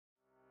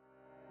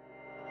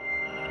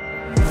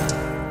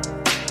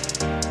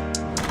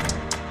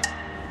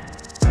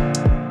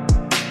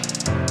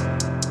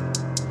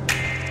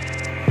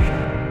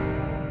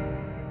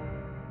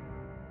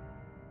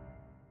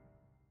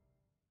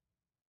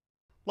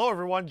Hello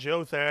everyone,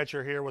 Joe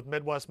Thatcher here with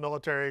Midwest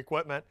Military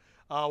Equipment.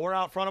 We're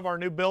out front of our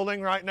new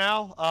building right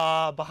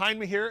now. Behind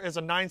me here is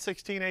a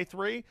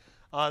 916A3.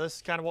 This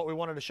is kind of what we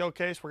wanted to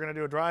showcase. We're going to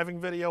do a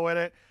driving video in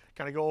it,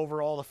 kind of go over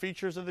all the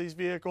features of these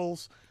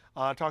vehicles,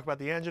 talk about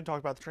the engine, talk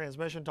about the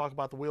transmission, talk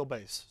about the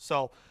wheelbase.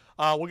 So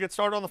we'll get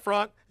started on the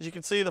front. As you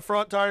can see, the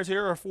front tires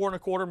here are 4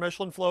 1/4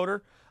 Michelin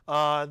floater.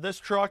 This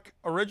truck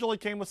originally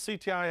came with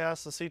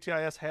CTIS. The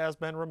CTIS has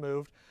been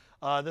removed.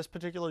 This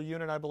particular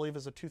unit, I believe,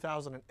 is a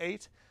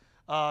 2008.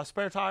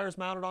 Spare tires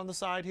mounted on the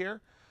side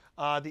here.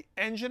 The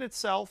engine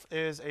itself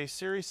is a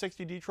Series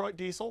 60 Detroit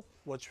diesel,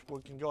 which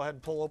we can go ahead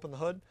and pull open the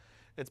hood.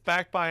 It's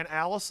backed by an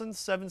Allison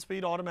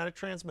 7-speed automatic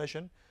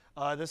transmission.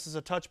 This is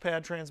a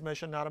touchpad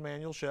transmission, not a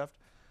manual shift.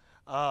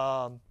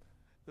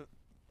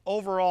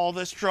 Overall,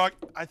 this truck,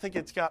 I think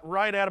it's got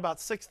right at about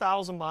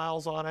 6,000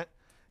 miles on it.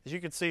 As you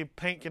can see,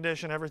 paint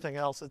condition, everything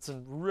else, it's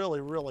in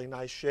really, really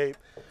nice shape.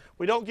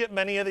 We don't get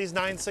many of these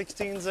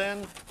 916s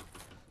in,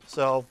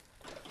 so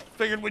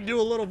figured we'd do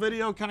a little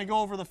video, kind of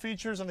go over the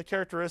features and the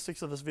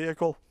characteristics of this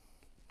vehicle.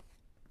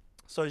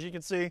 So as you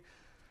can see,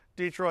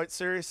 Detroit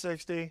Series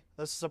 60.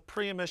 This is a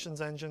pre-emissions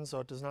engine,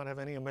 so it does not have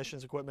any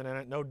emissions equipment in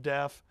it. No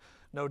DEF,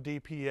 no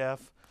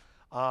DPF.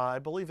 I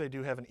believe they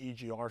do have an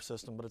EGR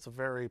system, but it's a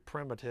very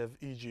primitive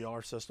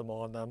EGR system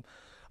on them.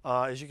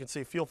 As you can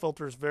see, fuel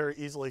filter is very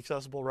easily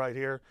accessible right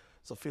here.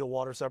 It's a fuel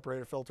water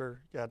separator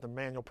filter. You got the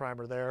manual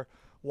primer there.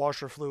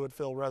 Washer fluid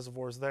fill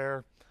reservoirs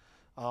there.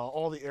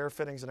 All the air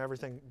fittings and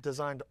everything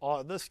designed.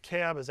 This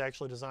cab is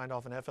actually designed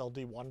off an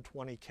FLD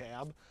 120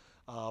 cab,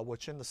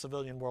 which in the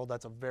civilian world,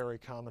 that's a very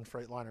common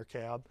Freightliner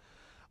cab.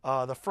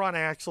 The front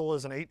axle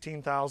is an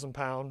 18,000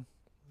 pound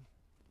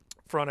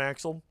front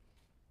axle.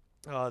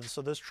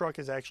 So this truck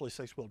is actually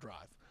 6-wheel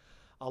drive.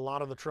 A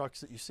lot of the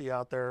trucks that you see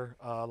out there,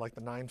 like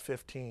the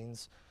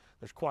 915s,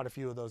 there's quite a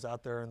few of those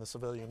out there in the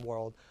civilian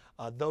world.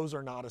 Those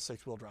are not a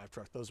 6-wheel drive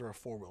truck. Those are a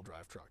 4-wheel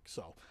drive truck.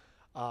 So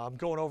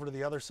going over to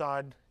the other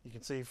side, you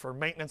can see for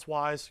maintenance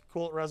wise,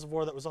 coolant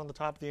reservoir that was on the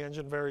top of the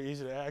engine, very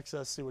easy to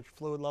access, see what your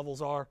fluid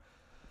levels are.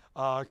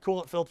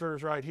 Coolant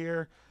filters right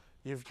here.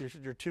 You've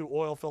your 2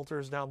 oil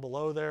filters down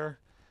below there.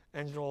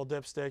 Engine oil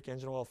dipstick,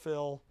 engine oil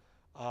fill,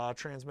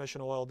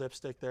 transmission oil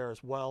dipstick there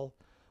as well.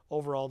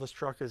 Overall, this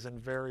truck is in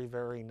very,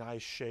 very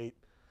nice shape.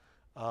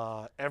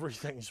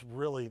 Everything's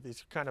really,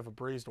 these kind of a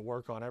breeze to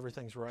work on.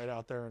 Everything's right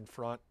out there in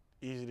front,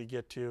 easy to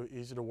get to,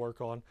 easy to work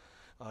on.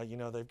 You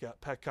know, they've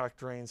got petcock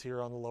drains here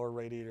on the lower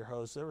radiator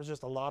hose. There was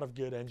just a lot of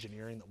good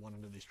engineering that went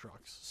into these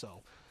trucks.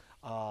 So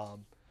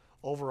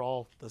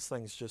overall, this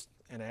thing's just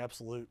an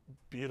absolute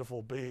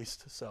beautiful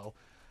beast. So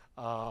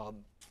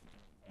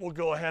we'll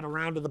go ahead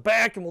around to the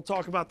back and we'll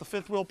talk about the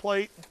 5th wheel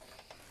plate.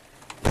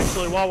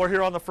 Actually, while we're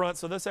here on the front,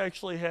 so this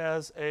actually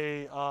has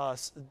a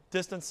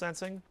distance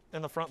sensing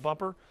in the front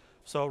bumper.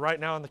 So right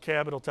now in the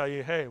cab, it'll tell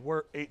you, hey,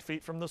 we're 8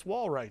 feet from this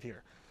wall right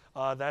here.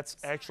 That's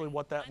actually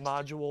what that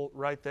module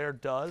right there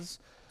does.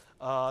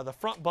 The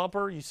front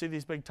bumper, you see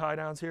these big tie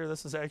downs here.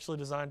 This is actually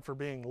designed for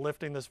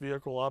lifting this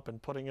vehicle up and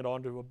putting it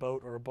onto a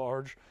boat or a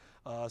barge.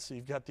 So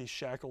you've got these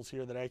shackles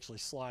here that actually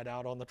slide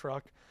out on the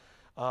truck.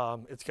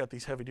 It's got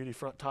these heavy duty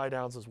front tie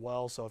downs as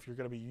well. So if you're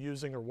going to be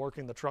using or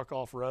working the truck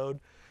off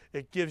road,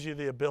 it gives you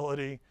the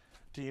ability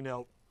to, you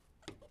know,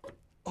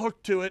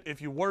 hook to it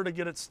if you were to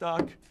get it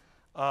stuck.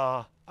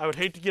 I would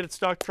hate to get it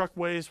stuck. Truck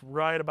weighs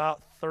right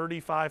about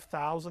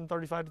 35,000,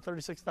 35 to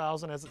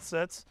 36,000 as it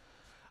sits.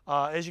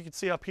 As you can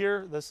see up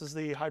here, this is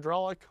the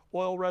hydraulic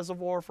oil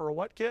reservoir for a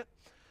wet kit.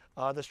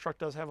 This truck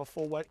does have a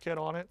full wet kit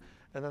on it.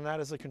 And then that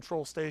is the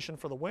control station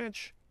for the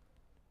winch.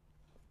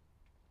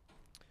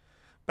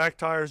 Back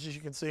tires, as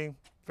you can see,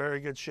 very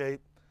good shape.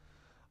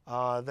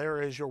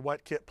 There is your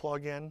wet kit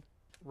plug-in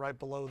right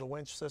below the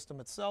winch system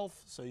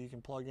itself. So you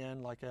can plug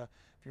in like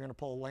if you're going to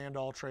pull a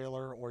Landau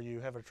trailer or you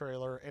have a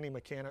trailer, any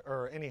mechanic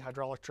or any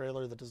hydraulic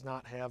trailer that does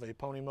not have a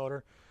pony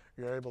motor,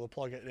 you're able to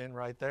plug it in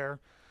right there.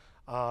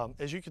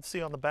 As you can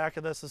see on the back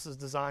of this is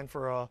designed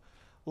for a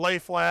lay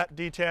flat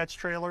detached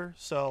trailer.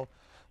 So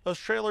those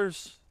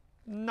trailers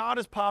not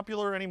as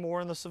popular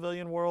anymore in the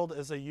civilian world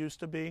as they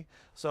used to be.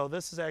 So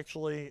this is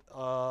actually,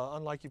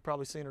 unlike you've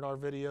probably seen in our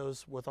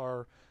videos with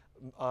our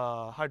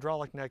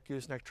hydraulic neck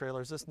gooseneck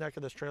trailers, this neck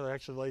of this trailer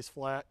actually lays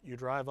flat. You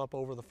drive up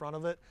over the front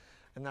of it,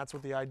 and that's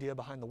what the idea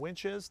behind the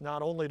winch is.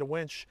 Not only to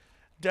winch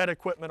dead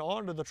equipment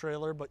onto the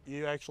trailer, but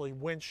you actually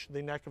winch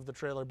the neck of the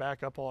trailer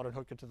back up on and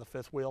hook it to the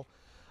 5th wheel.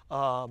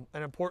 An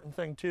important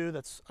thing too,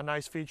 that's a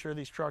nice feature of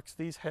these trucks,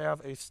 these have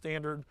a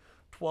standard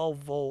 12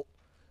 volt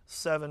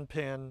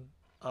 7-pin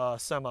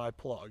semi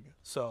plug.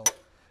 So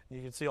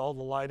you can see all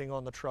the lighting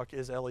on the truck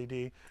is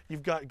LED.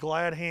 You've got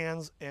glad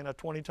hands and a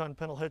 20-ton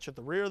pintle hitch at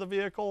the rear of the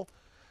vehicle.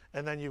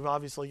 And then you've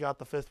obviously got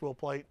the 5th wheel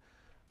plate.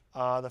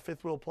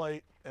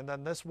 And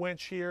then this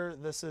winch here,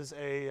 this is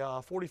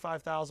a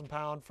 45,000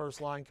 pound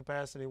first line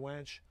capacity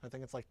winch. I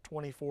think it's like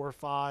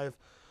 24.5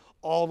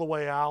 all the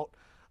way out.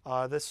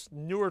 This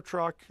newer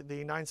truck,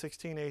 the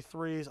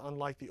 916A3s,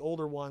 unlike the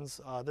older ones,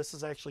 this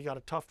has actually got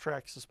a tough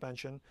track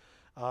suspension.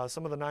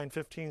 Some of the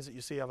 915s that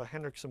you see have a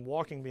Hendrickson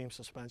walking beam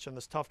suspension.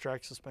 This Tough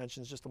Track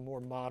suspension is just a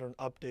more modern,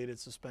 updated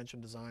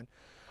suspension design.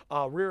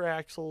 Rear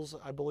axles,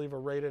 I believe,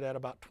 are rated at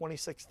about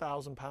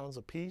 26,000 pounds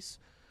a piece.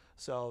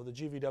 So the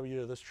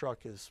GVW of this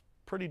truck is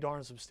pretty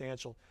darn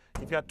substantial.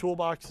 You've got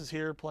toolboxes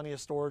here, plenty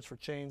of storage for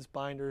chains,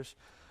 binders,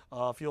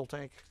 fuel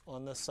tank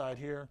on this side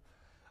here.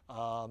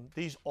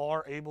 These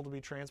are able to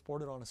be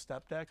transported on a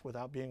step deck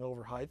without being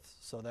over height,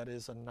 so that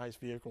is a nice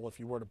vehicle. If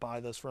you were to buy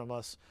this from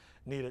us,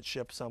 need it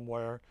shipped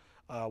somewhere,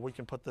 we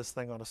can put this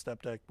thing on a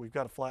step deck. We've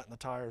got to flatten the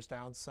tires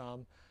down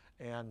some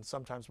and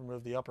sometimes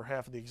remove the upper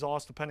half of the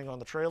exhaust depending on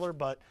the trailer,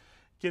 but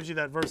gives you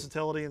that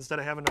versatility instead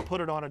of having to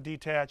put it on a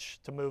detach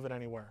to move it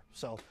anywhere.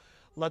 So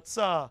let's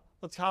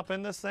hop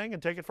in this thing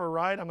and take it for a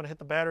ride. I'm going to hit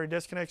the battery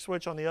disconnect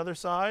switch on the other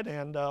side,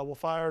 and we'll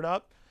fire it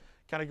up,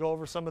 kind of go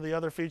over some of the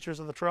other features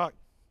of the truck.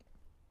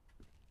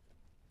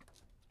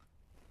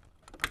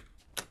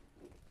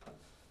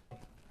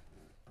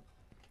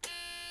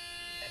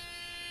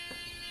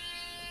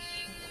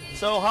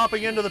 So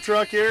hopping into the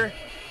truck here,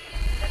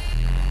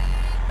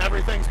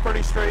 everything's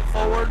pretty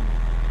straightforward.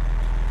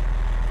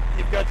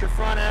 You've got your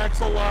front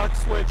axle lock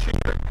switch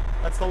here.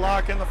 That's the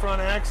lock in the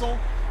front axle.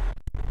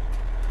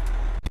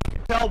 You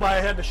can tell by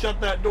I had to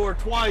shut that door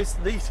twice.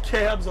 These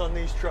cabs on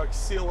these trucks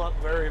seal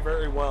up very,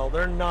 very well.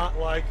 They're not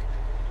like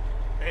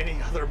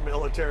any other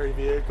military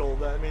vehicle.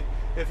 I mean,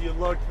 if you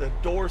look, the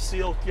door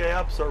seal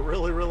gaps are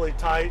really, really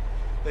tight.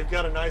 They've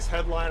got a nice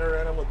headliner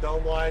in them with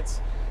dome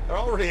lights. They're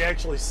already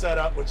actually set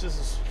up, which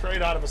is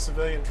straight out of a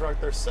civilian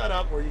truck. They're set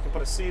up where you can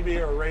put a CB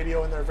or a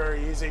radio in there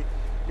very easy.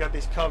 You got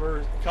these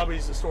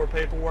cubbies to store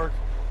paperwork.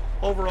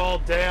 Overall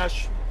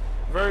dash,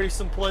 very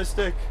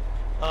simplistic,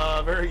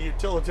 very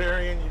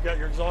utilitarian. You've got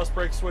your exhaust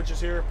brake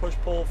switches here,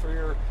 push-pull for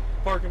your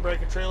parking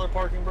brake and trailer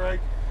parking brake.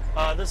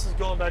 This is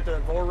going back to the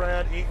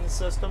VORAD Eaton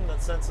system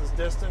that senses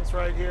distance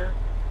right here.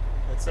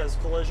 It says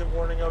collision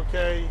warning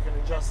okay. You can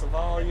adjust the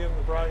volume,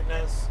 the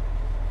brightness.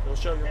 It'll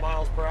show your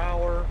miles per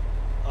hour.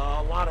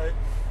 A lot of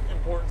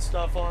important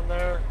stuff on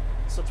there.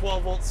 It's a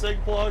 12-volt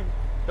SIG plug.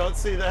 Don't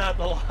see that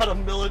in a lot of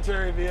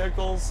military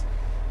vehicles.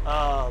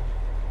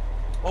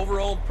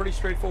 Overall, pretty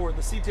straightforward.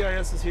 The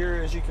CTIS is here.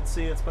 As you can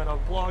see, it's been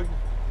unplugged.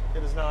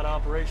 It is not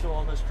operational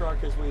on this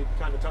truck, as we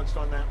kind of touched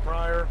on that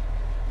prior.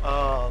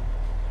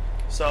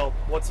 So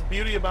what's the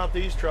beauty about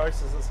these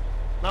trucks is it's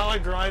not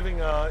like driving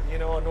a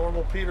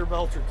normal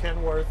Peterbilt or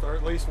Kenworth, or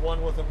at least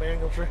one with a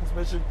manual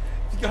transmission.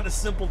 You've got a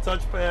simple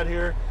touchpad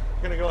here.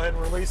 I'm going to go ahead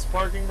and release the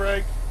parking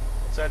brake.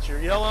 Set your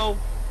yellow.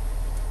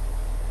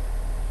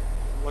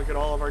 Look at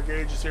all of our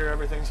gauges here.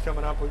 Everything's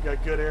coming up. We've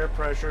got good air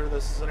pressure.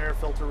 This is an air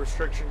filter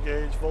restriction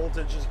gauge.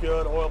 Voltage is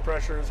good. Oil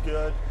pressure is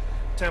good.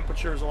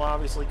 Temperatures will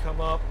obviously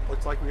come up.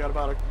 Looks like we got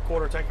about a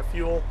quarter tank of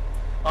fuel.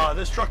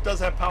 This truck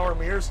does have power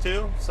mirrors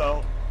too.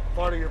 So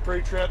part of your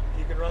pre-trip,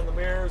 you can run the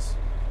mirrors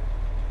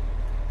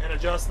and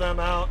adjust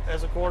them out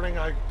as according.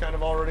 I kind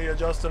of already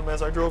adjusted them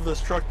as I drove this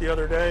truck the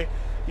other day.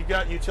 You've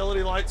got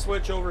utility light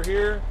switch over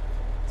here.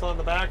 It's on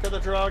the back of the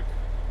truck.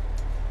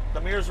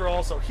 The mirrors are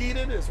also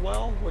heated as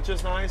well, which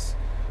is nice.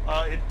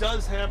 It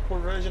does have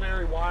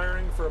provisionary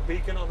wiring for a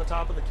beacon on the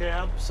top of the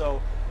cab,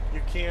 so you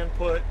can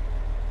put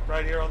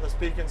right here on this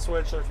beacon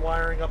switch, there's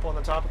wiring up on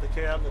the top of the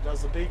cab that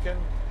does the beacon.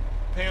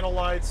 Panel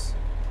lights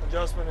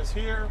adjustment is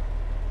here,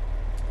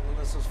 and then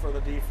this is for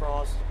the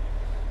defrost.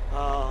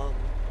 We're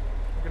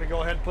going to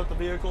go ahead and put the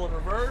vehicle in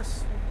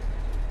reverse.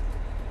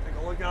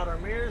 Take a look out our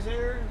mirrors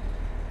here.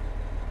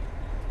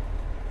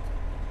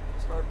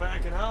 Start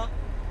backing up.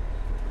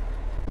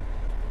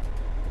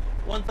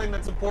 One thing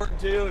that's important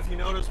too, if you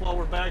notice while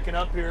we're backing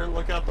up here,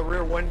 look out the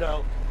rear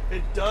window.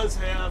 It does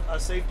have a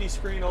safety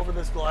screen over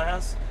this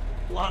glass.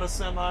 A lot of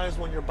semis,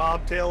 when you're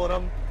bobtailing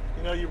them,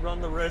 you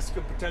run the risk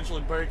of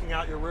potentially breaking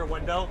out your rear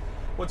window.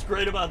 What's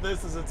great about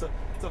this is it's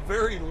a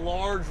very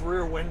large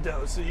rear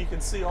window, so you can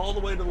see all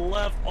the way to the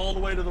left, all the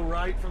way to the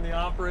right from the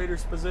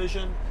operator's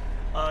position.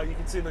 You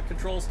can see the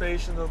control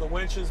station of the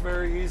winches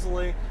very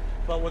easily.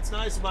 But what's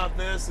nice about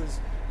this is,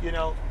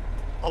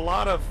 a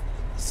lot of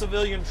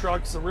civilian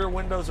trucks, the rear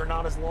windows are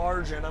not as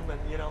large in them, and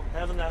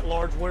having that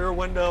large rear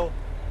window,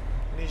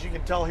 and as you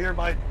can tell here,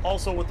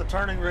 also with the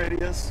turning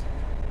radius,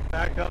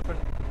 back up and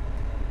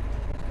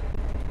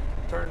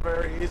turn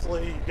very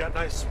easily. You've got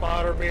nice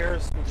spotter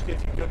mirrors, which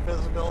gives you good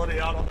visibility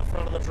out on the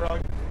front of the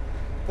truck.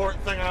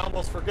 Important thing I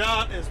almost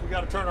forgot is we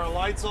got to turn our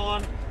lights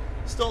on.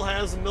 Still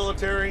has the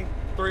military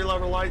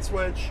 3-lever light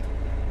switch,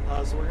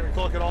 so we're going to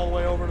click it all the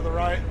way over to the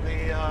right in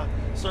the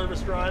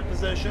service drive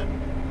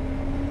position.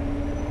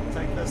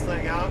 Take this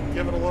thing out and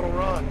give it a little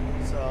run.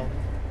 So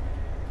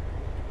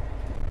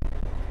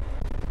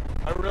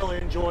I really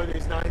enjoy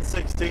these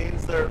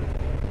 916s. They're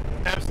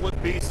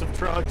absolute beasts of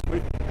trucks.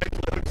 We've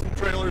actually hooked some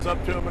trailers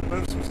up to them and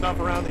moved some stuff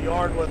around the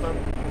yard with them,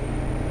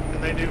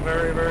 and they do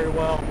very, very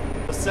well.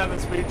 The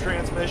 7-speed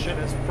transmission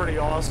is pretty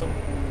awesome.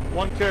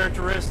 One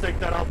characteristic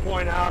that I'll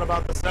point out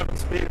about the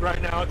 7-speed,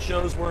 right now it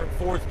shows we're in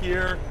 4th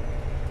gear.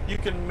 You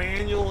can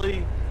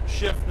manually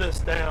shift this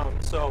down.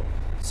 So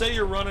say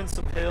you're running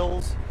some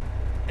hills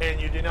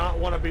and you do not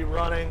want to be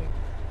running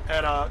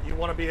and you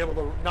want to be able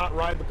to not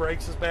ride the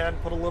brakes as bad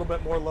and put a little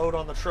bit more load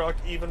on the truck,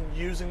 even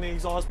using the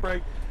exhaust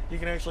brake, you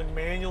can actually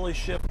manually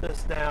shift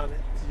this down.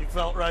 You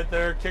felt right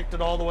there, kicked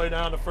it all the way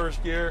down to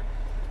first gear,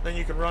 then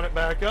you can run it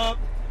back up,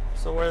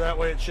 so where that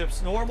way it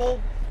shifts normal.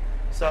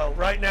 So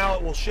right now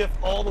it will shift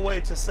all the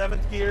way to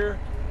 7th gear.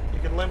 You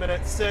can limit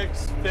it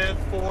 6th,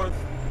 5th, 4th,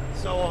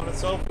 so on and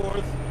so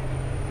forth.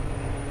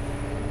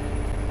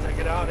 Take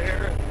it out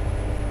here,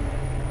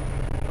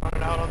 run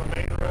it out on the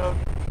main road.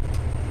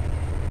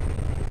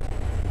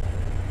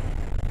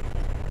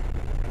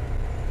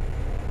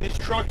 These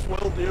trucks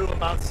will do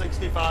about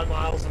 65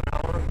 miles an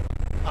hour.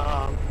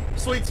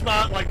 Sweet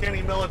spot, like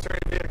any military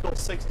vehicle,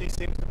 60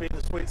 seems to be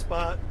the sweet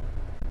spot.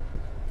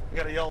 We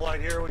got a yellow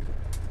light here. We can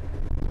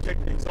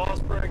kick the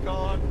exhaust brake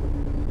on.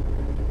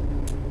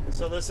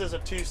 So this is a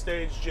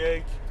 2-stage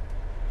jake.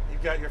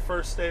 You've got your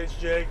first stage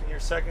jake and your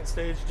second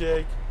stage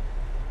jake.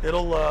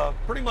 It'll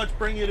pretty much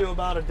bring you to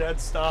about a dead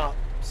stop.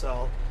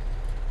 So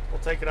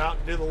we'll take it out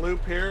and do the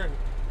loop here and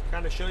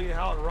kind of show you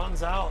how it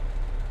runs out.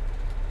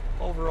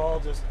 Overall,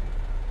 just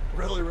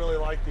really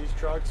like these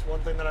trucks. One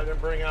thing that I didn't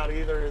bring out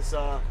either is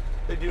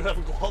they do have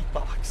a glove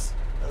box.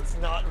 That's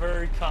not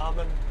very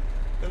common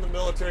in the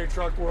military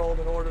truck world.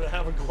 In order to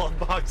have a glove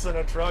box in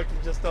a truck, you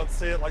just don't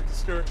see it like the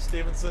Stewart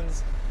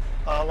Stevensons,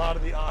 a lot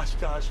of the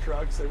Oshkosh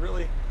trucks. They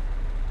really,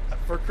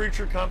 for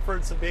creature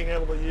comforts and being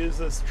able to use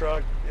this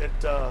truck,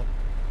 it's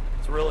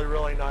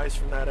really nice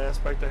from that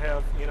aspect to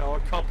have, you know, a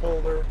cup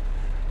holder,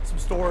 some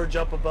storage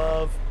up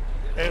above,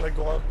 and a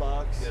glove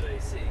box. Good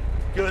AC.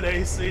 Good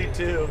AC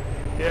too.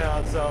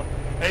 Yeah, so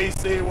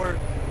AC,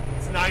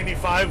 it's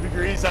 95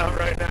 degrees out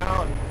right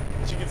now, and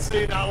as you can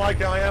see, not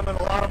like I am in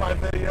a lot of my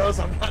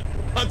videos, I'm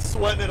not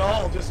sweating at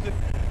all, just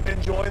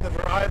enjoying the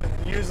drive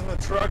and using the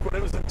truck what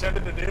it was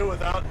intended to do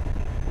without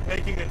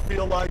making it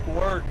feel like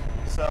work.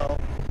 So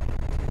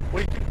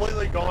we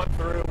completely gone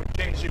through, we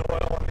changed the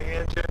oil on the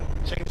engine,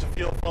 changed the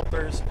fuel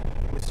filters,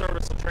 we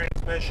serviced the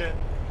transmission,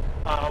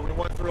 we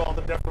went through all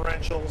the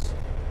differentials.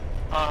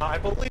 I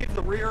believe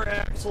the rear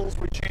axles,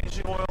 we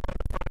changed the oil in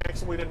the front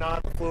axle, we did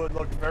not. The fluid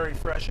looked very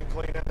fresh and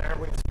clean in there.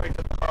 We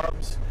inspected the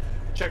hubs,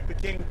 checked the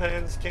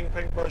kingpin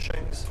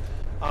bushings.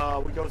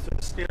 We go through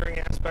the steering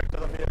aspect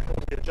of the vehicle,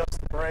 we adjust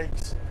the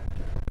brakes.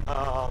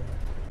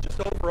 Just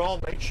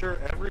overall make sure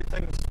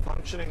everything's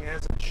functioning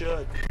as it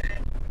should.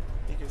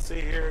 You can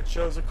see here it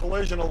shows a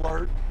collision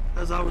alert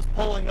as I was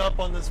pulling up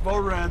on this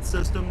VORAD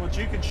system, which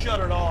you can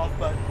shut it off,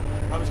 but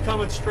I was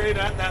coming straight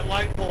at that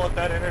light pole at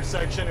that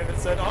intersection and it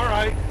said, all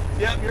right,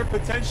 yep, you're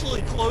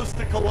potentially close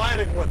to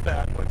colliding with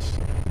that, which,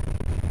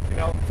 you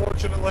know,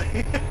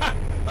 fortunately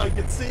I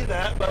could see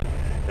that, but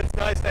it's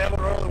nice to have an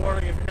early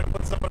warning if you're going to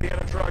put somebody in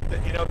a truck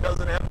that, you know,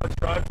 doesn't have much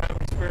drive time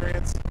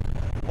experience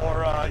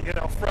or, you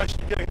know, fresh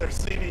to getting their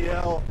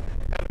CDL.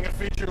 Having a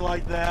feature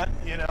like that,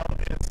 you know,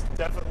 it's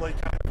definitely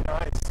kind of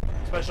nice,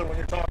 especially when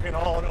you're talking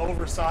all in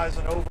oversized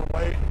and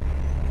overweight.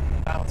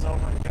 Bounce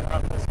over and get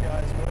out of this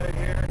guy's way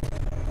here.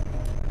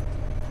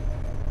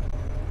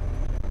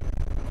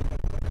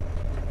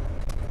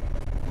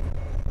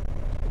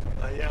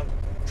 Yeah,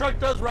 truck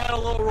does ride a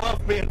little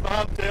rough being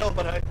bobtail,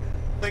 but I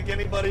think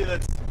anybody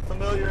that's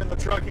familiar in the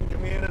trucking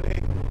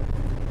community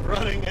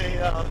running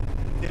a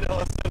you know,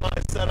 a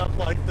semi setup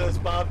like this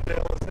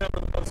bobtail is never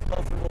the most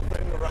comfortable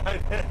thing to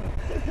ride in.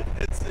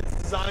 It's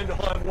designed to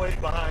have weight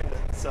behind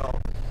it. So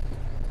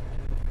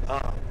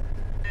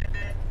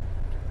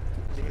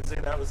you can see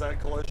that was that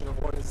collision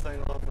avoidance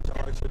thing off, which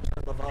I'll actually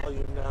turn the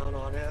volume down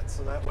on it,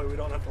 so that way we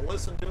don't have to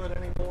listen to it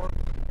anymore.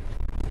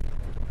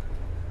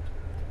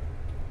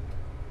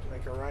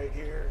 Make a right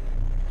here.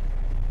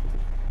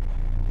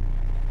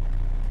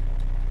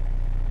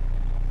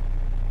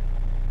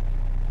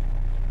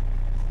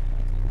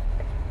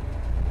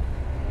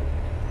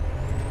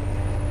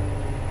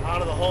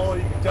 Out of the hole,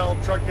 you can tell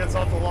the truck gets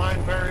off the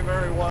line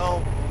very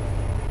well.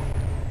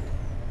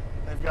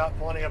 They've got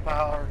plenty of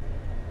power.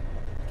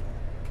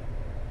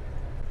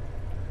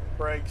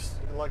 Brakes,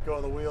 you can let go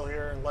of the wheel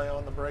here and lay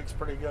on the brakes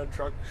pretty good.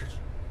 Truck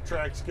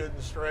tracks good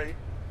and straight.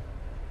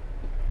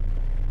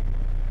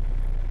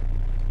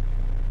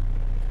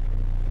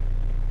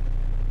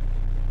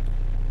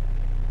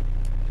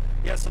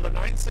 Yeah, so the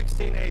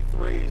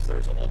 916A3s,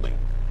 there's only,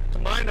 to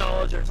my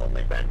knowledge, there's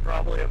only been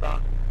probably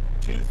about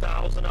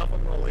 2,000 of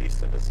them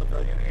released into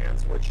civilian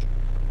hands, which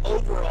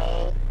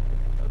overall,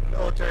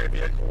 military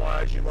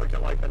vehicle-wise, you look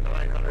at like the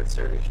 900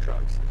 series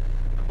trucks.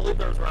 I believe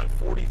there was around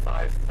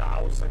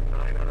 45,000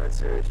 900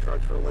 series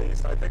trucks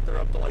released. I think they're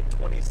up to like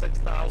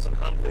 26,000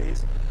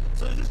 Humvees.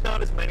 So there's just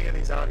not as many of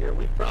these out here.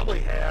 We've probably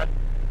had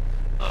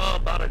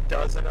about a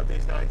dozen of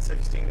these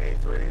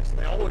 916A3s.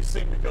 They always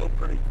seem to go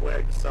pretty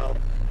quick. So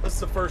this is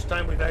the first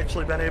time we've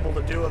actually been able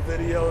to do a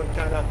video and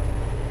kind of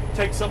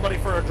take somebody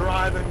for a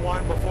drive in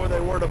one before they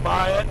were to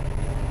buy it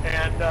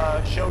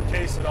and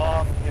showcase it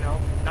off. You know,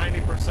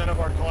 90% of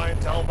our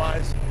clientele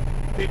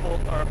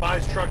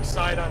buys trucks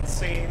sight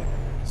unseen.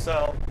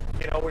 So,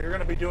 you know, we're going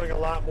to be doing a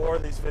lot more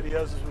of these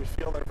videos as we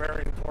feel they're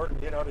very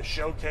important, you know, to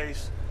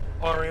showcase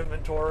our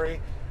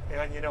inventory.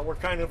 And, you know, we're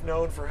kind of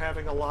known for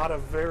having a lot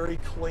of very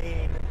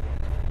clean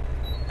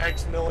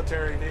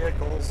ex-military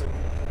vehicles, and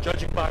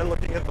judging by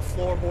looking at the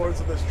floorboards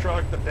of this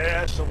truck, the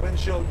dash, the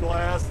windshield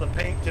glass, the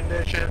paint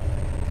condition,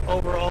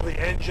 overall the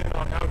engine,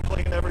 on how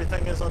clean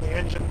everything is on the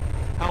engine,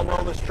 how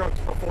well this truck's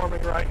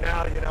performing right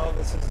now, you know,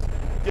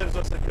 gives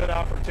us a good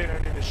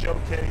opportunity to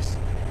showcase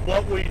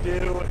what we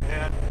do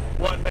and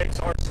what makes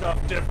our stuff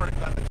different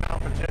than the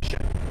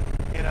competition.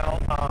 You know,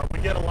 we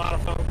get a lot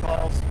of phone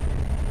calls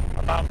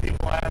about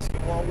people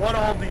asking, well, what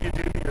all do you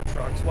do to your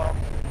trucks? Well,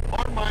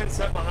 our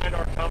mindset behind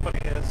our company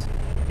is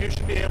you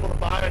should be able to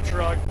buy a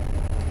truck,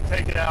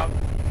 take it out,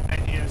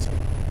 and use it.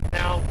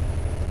 Now,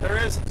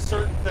 there is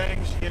certain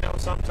things, you know,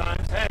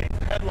 sometimes, hey,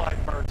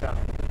 headlight burnt out.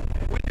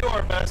 We do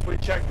our best. We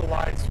check the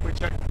lights. We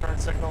check the turn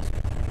signals.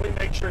 We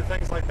make sure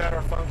things like that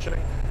are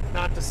functioning.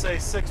 Not to say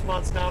 6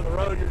 months down the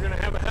road you're going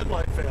to have a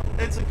headlight fail.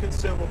 It's a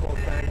consumable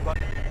thing, but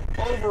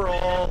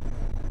overall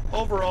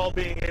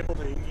being able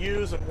to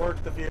use and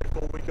work the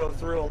vehicle, we go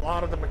through a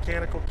lot of the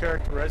mechanical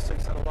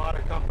characteristics that a lot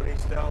of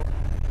companies don't.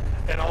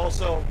 And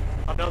also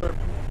another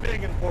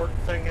big important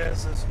thing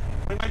is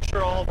we make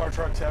sure all of our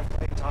trucks have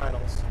clean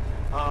titles.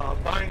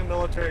 Buying a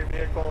military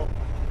vehicle,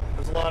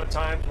 there's a lot of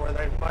times where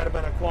they might have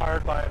been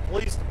acquired by a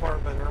police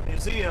department or a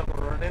museum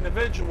or an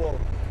individual,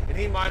 and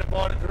he might have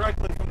bought it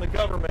directly from the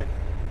government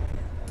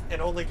and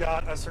only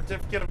got a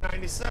certificate of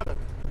 97,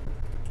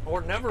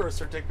 or never a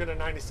certificate of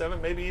 97,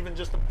 maybe even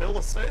just a bill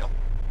of sale.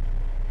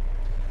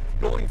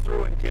 Going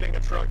through and getting a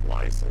truck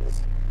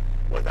license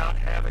without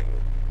having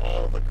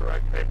all the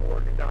correct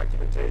paperwork and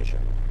documentation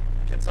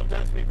can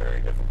sometimes be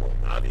very difficult.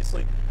 And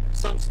obviously,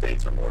 some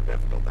states are more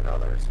difficult than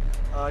others.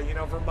 You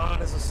know,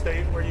 Vermont is a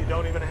state where you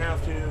don't even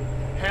have to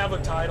have a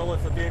title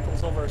if the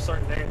vehicle's over a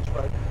certain age.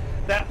 But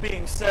that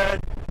being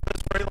said,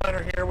 this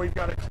Freightliner here, we've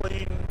got a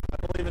clean, I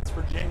believe it's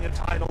Virginia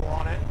title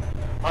on it.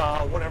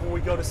 Whenever we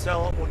go to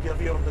sell it, we'll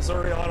give you a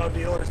Missouri Auto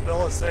Dealer's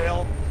bill of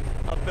sale,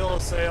 and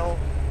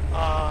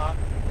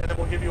then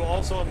we'll give you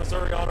also a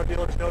Missouri Auto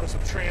Dealer's notice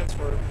of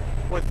transfer.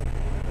 With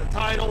the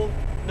title,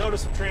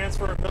 notice of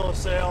transfer, and bill of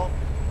sale,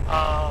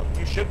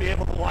 you should be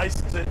able to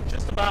license it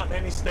just about in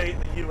any state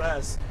in the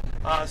U.S.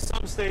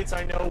 Some states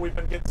I know we've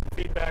been getting some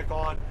feedback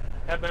on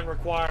have been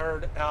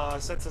required,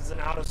 since it's an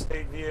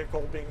out-of-state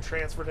vehicle being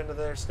transferred into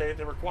their state,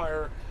 they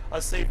require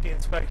a safety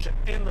inspection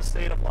in the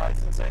state of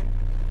licensing.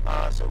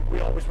 So we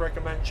always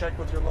recommend check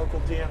with your local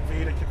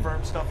DMV to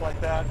confirm stuff like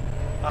that.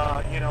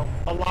 You know,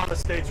 a lot of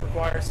states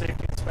require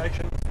safety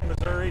inspections.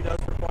 Missouri does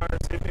require a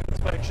safety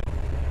inspection.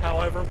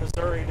 However,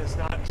 Missouri does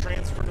not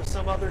transfer to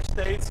some other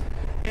states,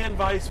 and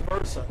vice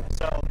versa.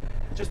 So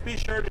just be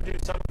sure to do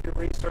some of your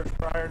research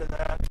prior to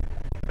that.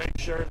 Make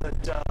sure that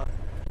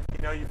you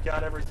know, you've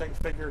got everything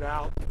figured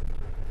out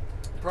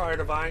prior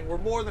to buying. We're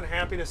more than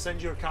happy to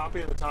send you a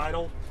copy of the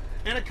title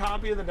and a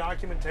copy of the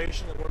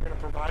documentation that we're going to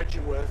provide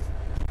you with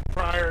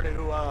prior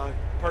to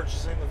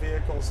purchasing the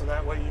vehicle, so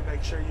that way you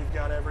make sure you've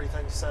got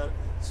everything set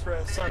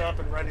up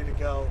and ready to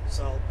go.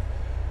 So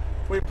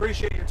we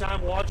appreciate your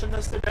time watching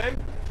this today,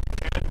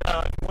 and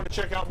if you want to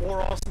check out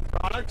more awesome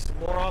products and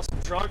more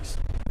awesome trucks,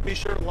 be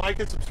sure to like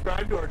and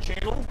subscribe to our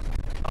channel.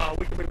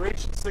 We can be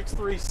reached at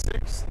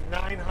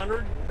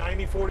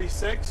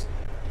 636-900-9046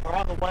 or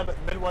on the web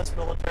at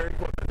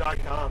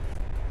MidwestMilitaryEquipment.com.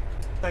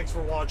 Thanks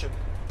for watching.